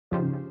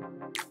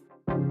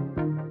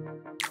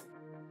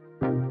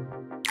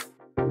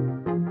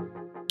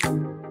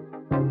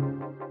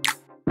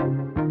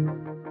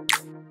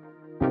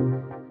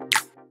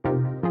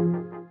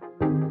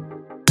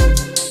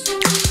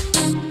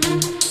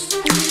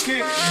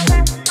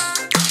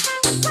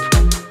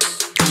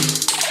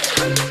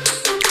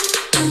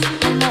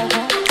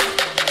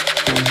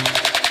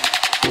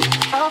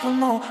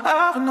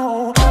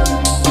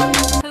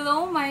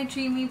Hello, my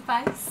dreamy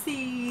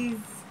Pisces.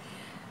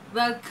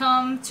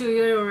 Welcome to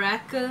your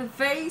oracle.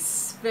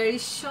 Very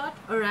short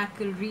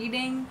oracle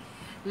reading.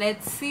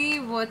 Let's see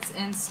what's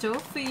in store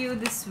for you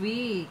this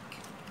week.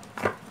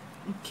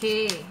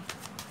 Okay.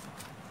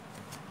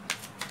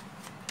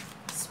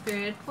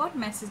 Spirit, what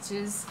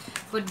messages,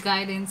 what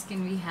guidance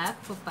can we have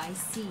for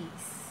Pisces?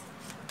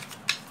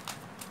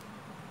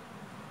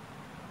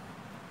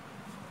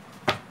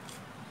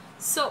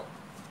 So,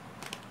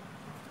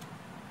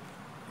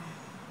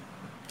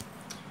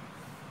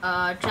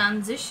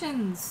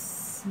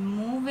 transitions,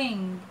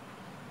 moving,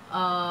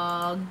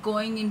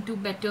 going into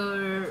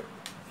better,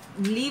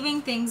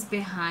 leaving things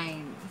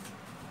behind,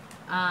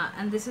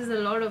 and this is a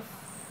lot of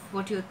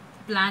what you're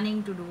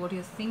planning to do, what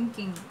you're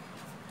thinking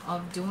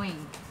of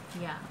doing.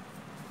 Yeah.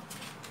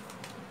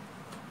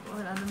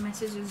 What other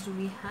messages do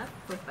we have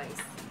for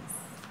Pisces?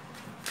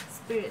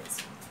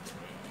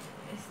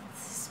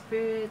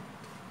 Spirit,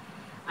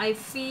 I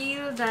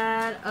feel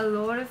that a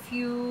lot of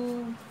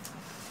you,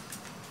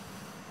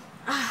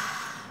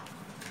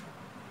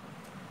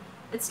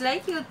 it's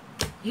like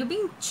you're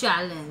being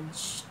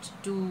challenged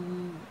to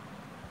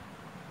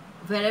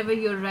wherever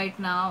you're right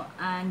now,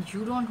 and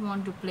you don't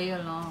want to play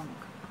along.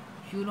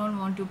 You don't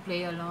want to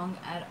play along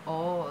at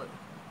all.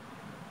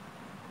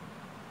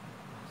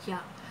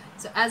 Yeah.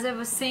 So as I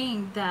was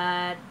saying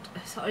that,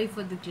 sorry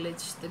for the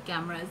glitch, the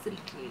camera is a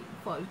little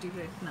faulty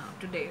right now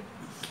today.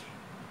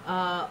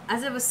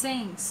 As I was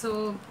saying,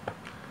 so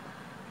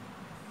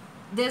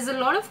there's a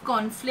lot of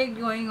conflict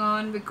going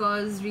on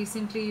because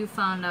recently you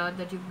found out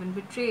that you've been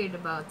betrayed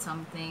about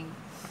something,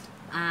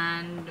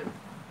 and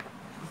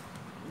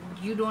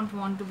you don't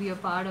want to be a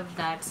part of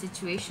that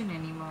situation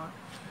anymore.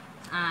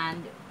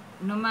 And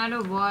no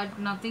matter what,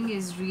 nothing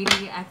is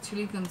really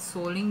actually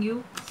consoling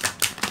you.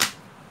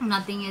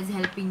 Nothing is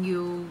helping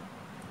you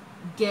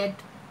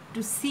get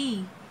to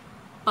see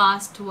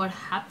past what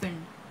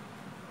happened,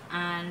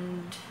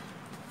 and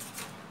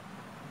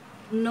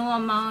no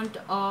amount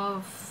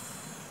of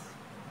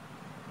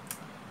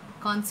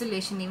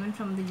consolation even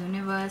from the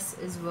universe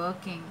is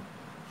working.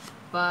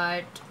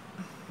 But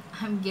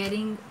I'm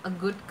getting a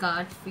good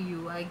card for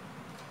you. I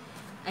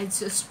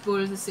just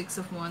pulled the Six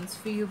of Wands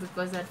for you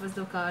because that was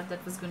the card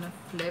that was gonna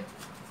flip,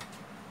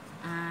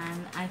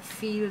 and I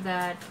feel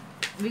that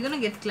we're gonna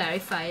get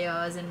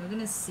clarifiers and we're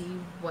gonna see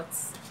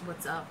what's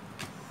up.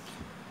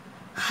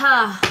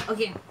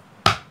 Okay,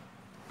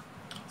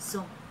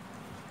 so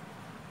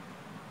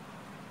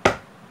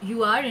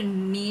you are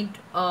in need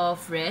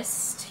of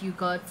rest. You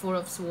got Four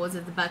of Swords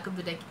at the back of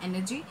the deck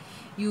energy.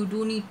 You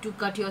do need to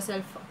cut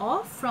yourself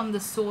off from the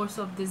source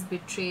of this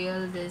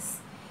betrayal, this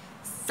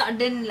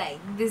sudden, like,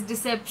 this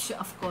deception.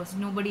 Of course,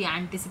 nobody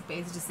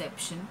anticipates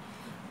deception,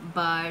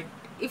 but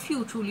if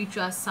you truly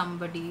trust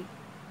somebody,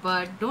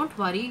 but don't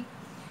worry,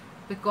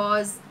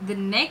 because the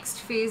next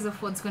phase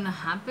of what's gonna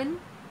happen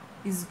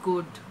is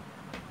good,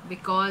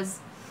 because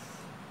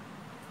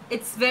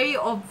it's very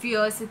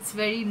obvious, it's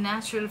very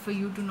natural for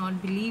you to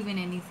not believe in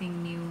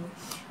anything new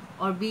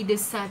or be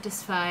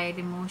dissatisfied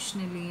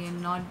emotionally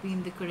and not be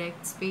in the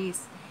correct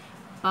space.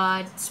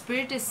 But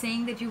Spirit is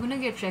saying that you're going to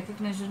get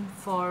recognition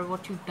for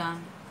what you've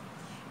done.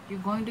 You're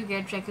going to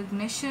get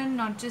recognition.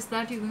 Not just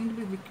that, you're going to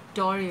be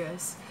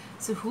victorious.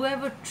 So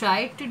whoever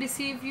tried to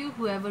deceive you,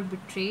 whoever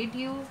betrayed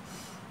you,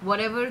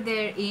 whatever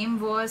their aim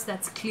was,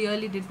 that's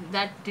clearly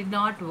did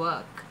not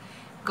work.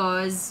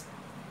 Because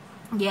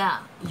yeah,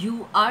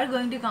 you are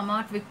going to come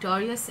out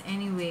victorious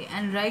anyway.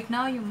 And right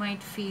now you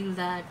might feel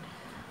that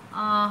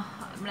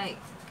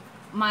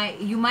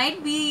you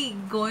might be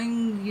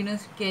going,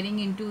 getting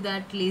into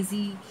that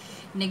lazy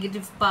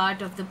negative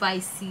part of the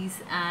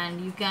Pisces,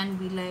 and you can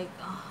be like,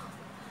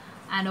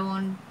 I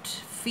don't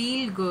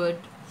feel good.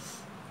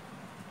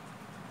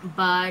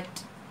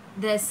 But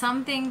there's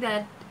something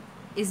that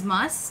is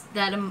must,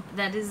 that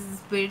is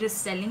Spirit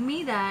is telling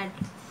me that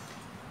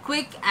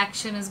quick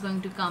action is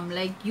going to come.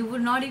 Like, you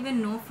would not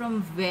even know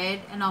from where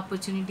an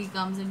opportunity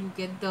comes, and you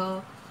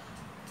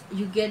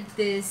get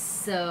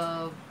this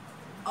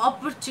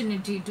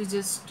opportunity to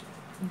just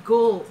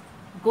go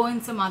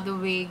in some other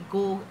way,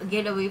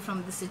 get away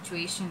from the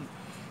situation.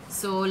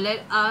 So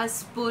let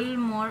us pull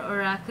more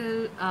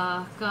oracle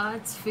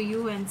cards for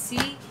you and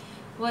see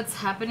what's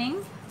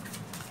happening.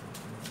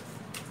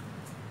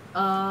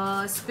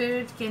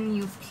 Spirit, can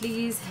you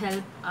please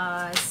help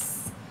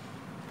us?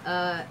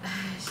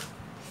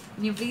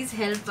 Can you please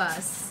help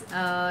us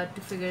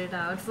to figure it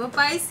out for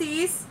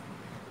Pisces?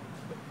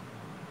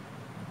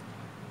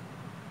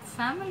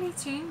 Family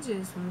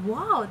changes.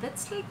 Wow,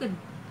 that's like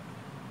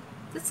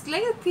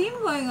a theme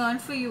going on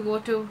for you,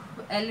 water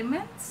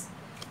elements.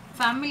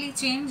 Family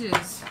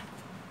changes.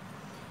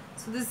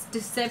 So this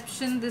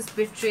deception, this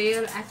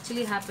betrayal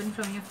actually happened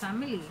from your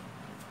family.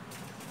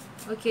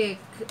 Okay,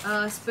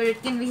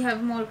 Spirit, can we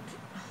have more?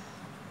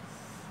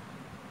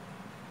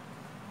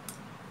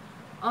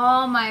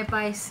 Oh, my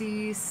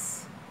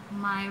Pisces,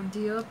 my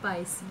dear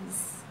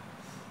Pisces,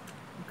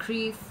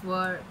 grief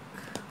work.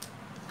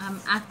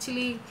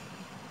 Actually,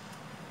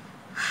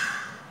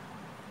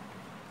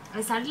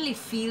 I suddenly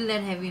feel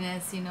that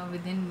heaviness,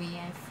 within me.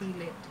 I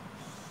feel it.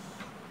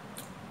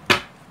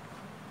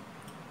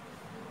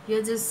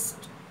 You're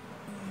just...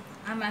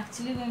 I'm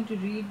actually going to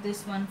read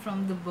this one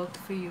from the book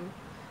for you,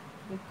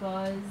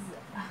 because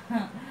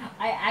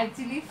I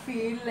actually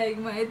feel like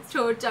my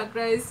throat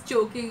chakra is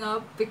choking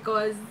up,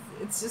 because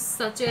it's just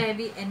such a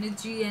heavy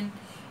energy, and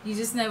you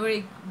just never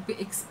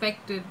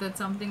expected that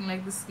something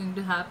like this is going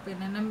to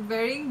happen. And I'm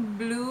wearing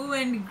blue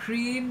and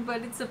green,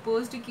 but it's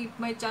supposed to keep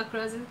my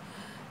chakras,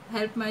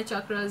 help my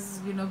chakras,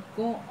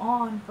 go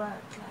on.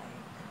 But like,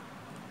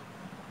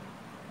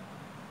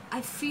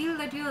 I feel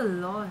that you're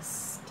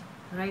lost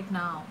right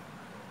now,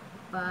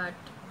 but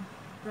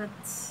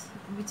that's...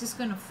 we're just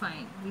gonna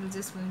find. We're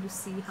just going to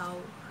see how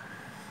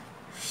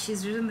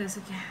she's written this.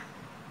 Okay.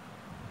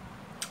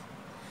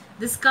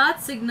 This card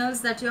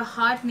signals that your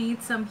heart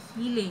needs some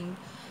healing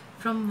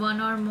from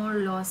one or more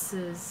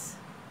losses.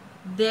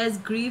 There's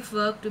grief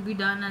work to be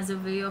done as a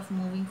way of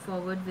moving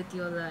forward with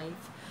your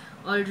life.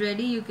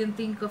 Already you can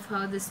think of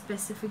how this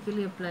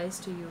specifically applies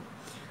to you.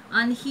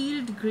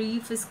 Unhealed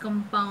grief is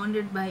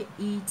compounded by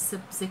each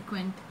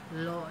subsequent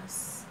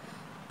loss.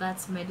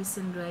 That's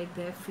medicine right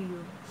there for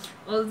you.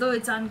 Although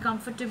it's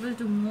uncomfortable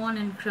to mourn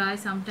and cry,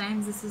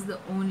 sometimes this is the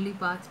only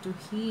path to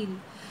heal.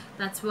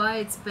 That's why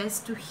it's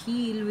best to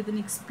heal with an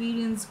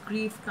experienced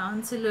grief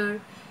counselor,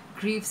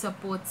 grief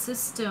support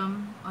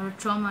system, or a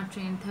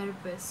trauma-trained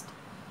therapist.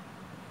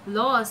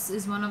 Loss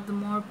is one of the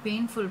more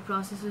painful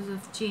processes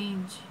of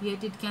change,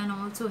 yet it can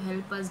also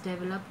help us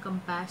develop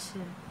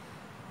compassion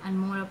and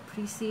more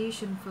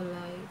appreciation for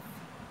life.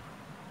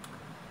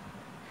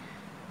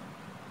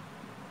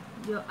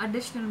 Your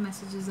additional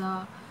messages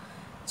are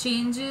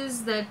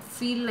changes that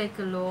feel like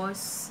a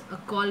loss, a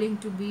calling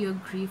to be a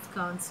grief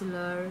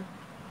counselor.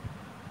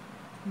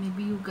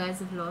 Maybe you guys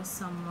have lost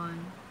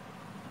someone.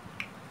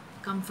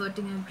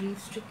 Comforting a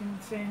grief-stricken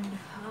friend.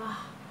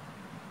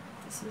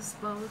 This is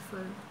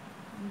powerful.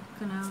 I'm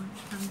gonna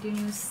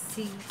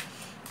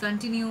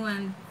continue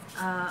and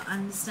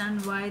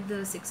understand why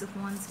the Six of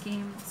Wands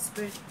came.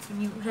 Spirit,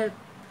 can you help?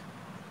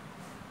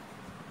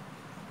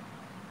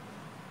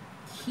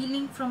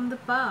 Healing from the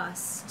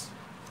past.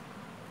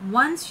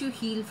 Once you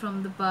heal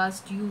from the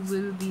past, you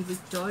will be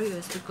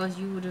victorious, because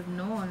you would have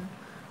known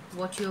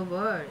what you're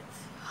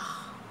worth.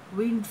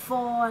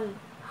 Windfall.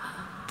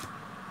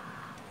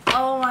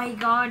 Oh my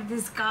god,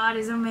 this card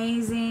is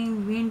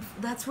amazing.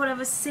 That's what I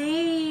was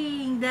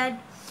saying, that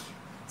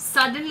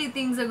suddenly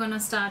things are gonna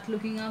start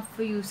looking up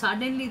for you.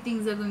 Suddenly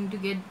things are going to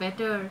get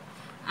better.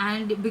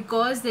 And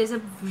because there's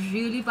a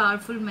really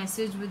powerful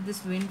message with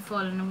this windfall,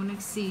 and I'm gonna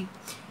see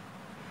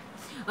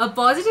a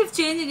positive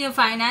change in your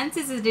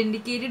finances is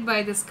indicated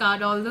by this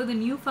card. Although the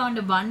newfound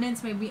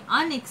abundance may be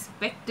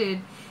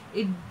unexpected,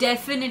 it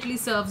definitely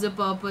serves a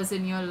purpose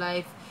in your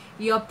life.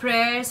 Your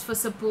prayers for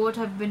support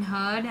have been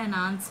heard and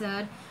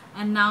answered,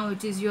 and now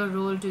it is your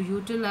role to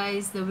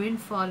utilize the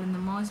windfall in the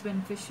most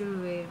beneficial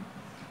way.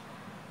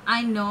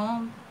 I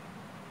know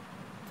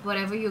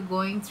whatever you're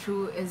going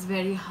through is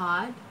very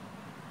hard,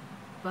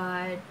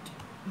 but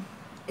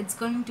it's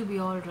going to be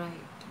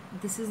alright.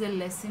 This is a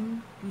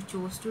lesson you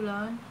chose to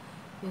learn.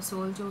 Your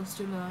soul chose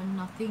to learn.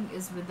 Nothing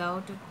is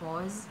without a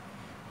cause.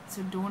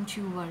 So don't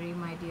you worry,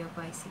 my dear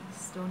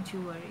Pisces. Don't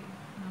you worry.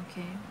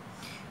 Okay?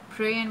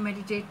 Pray and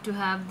meditate to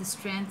have the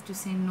strength to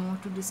say no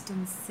to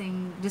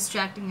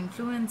distracting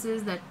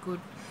influences that could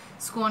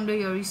squander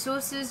your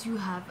resources. You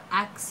have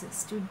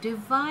access to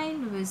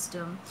divine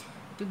wisdom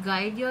to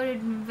guide your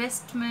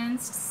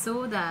investments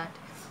so that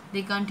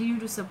they continue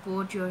to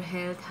support your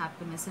health,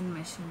 happiness, and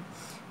mission.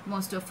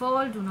 Most of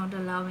all, do not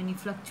allow any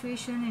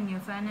fluctuation in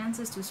your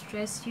finances to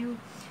stress you,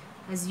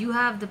 as you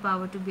have the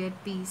power to be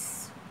at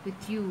peace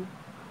with you,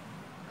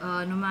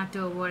 no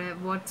matter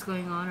what's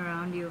going on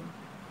around you.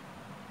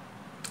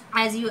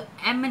 As you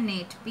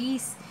emanate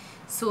peace,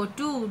 so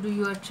too do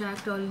you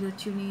attract all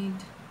that you need.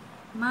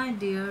 My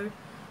dear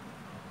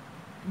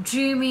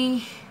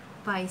dreamy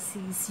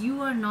Pisces,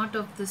 you are not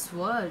of this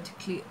world.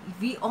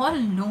 We all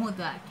know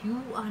that.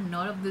 You are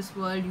not of this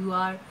world. You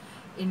are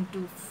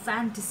into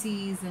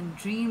fantasies and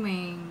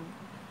dreaming,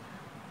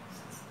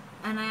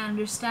 and I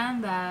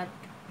understand that,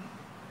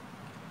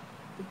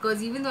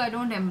 because even though I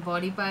don't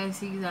embody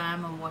Pisces, I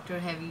am a water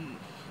heavy.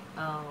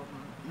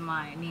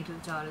 My natal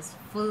chart is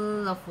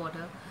full of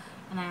water,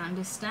 and I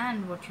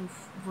understand what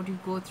you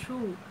go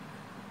through,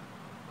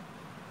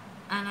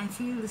 and I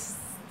feel this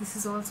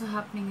is also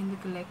happening in the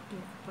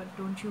collective. But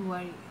don't you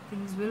worry,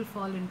 things will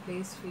fall in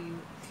place for you.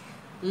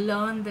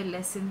 Learn the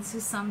lesson. This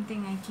is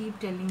something I keep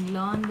telling.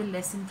 Learn the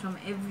lesson from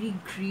every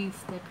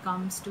grief that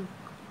comes to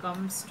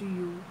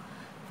you.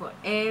 For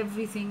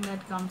everything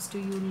that comes to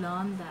you,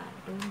 learn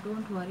that.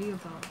 Don't worry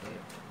about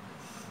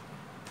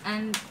it.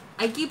 And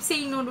I keep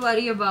saying don't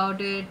worry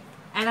about it,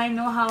 and I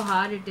know how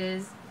hard it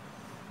is.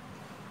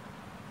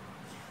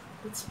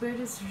 But Spirit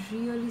is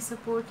really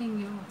supporting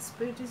you.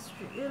 Spirit is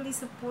really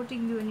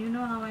supporting you, and you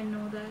know how I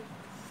know that.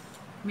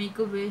 Make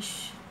a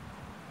wish.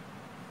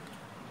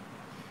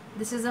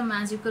 This is a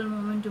magical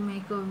moment to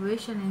make a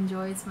wish and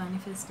enjoy its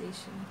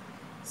manifestation.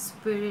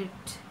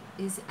 Spirit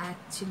is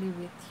actually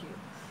with you.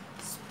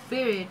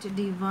 Spirit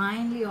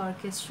divinely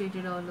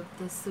orchestrated all of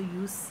this, so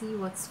you see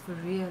what's for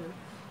real.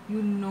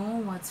 You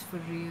know what's for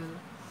real.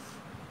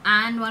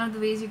 And one of the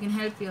ways you can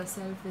help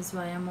yourself is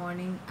via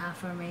morning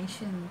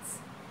affirmations.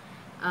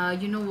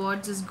 You know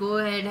what, just go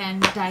ahead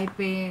and type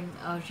in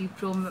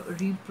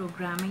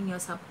reprogramming your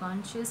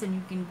subconscious, and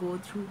you can go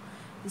through,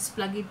 just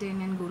plug it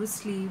in and go to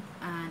sleep,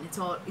 and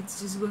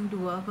it's just going to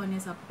work on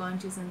your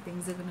subconscious, and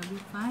things are gonna be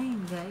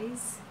fine,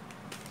 guys.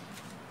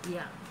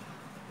 Yeah.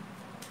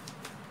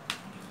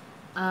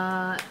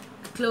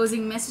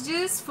 Closing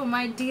messages for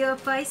my dear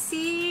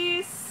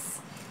Pisces.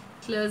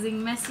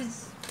 Closing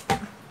message.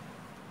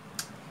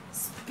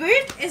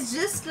 Spirit is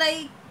just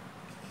like,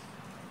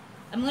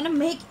 I'm gonna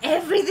make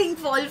everything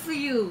fall for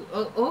you.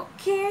 Oh,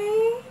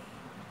 okay.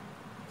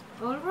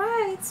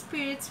 Alright,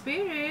 Spirit.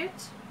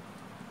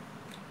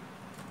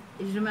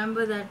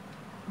 Remember that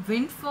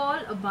windfall,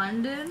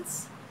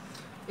 abundance,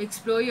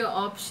 explore your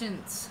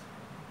options.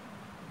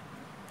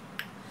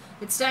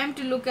 It's time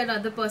to look at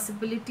other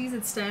possibilities.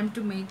 It's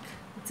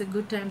a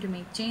good time to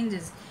make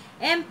changes.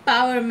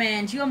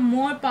 Empowerment. You are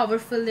more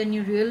powerful than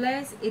you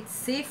realize. It's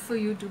safe for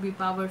you to be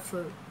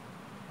powerful.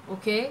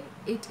 Okay?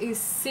 It is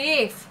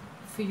safe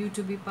for you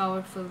to be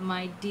powerful,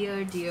 my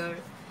dear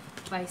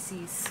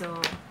Pisces. So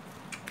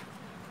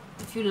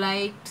if you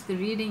liked the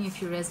reading,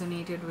 if you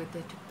resonated with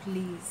it,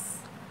 please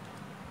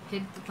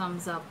hit the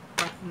thumbs up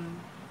button,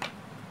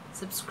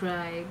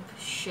 subscribe,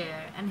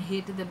 share, and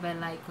hit the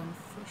bell icon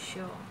for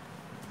sure.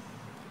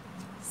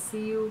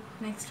 See you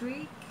next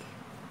week.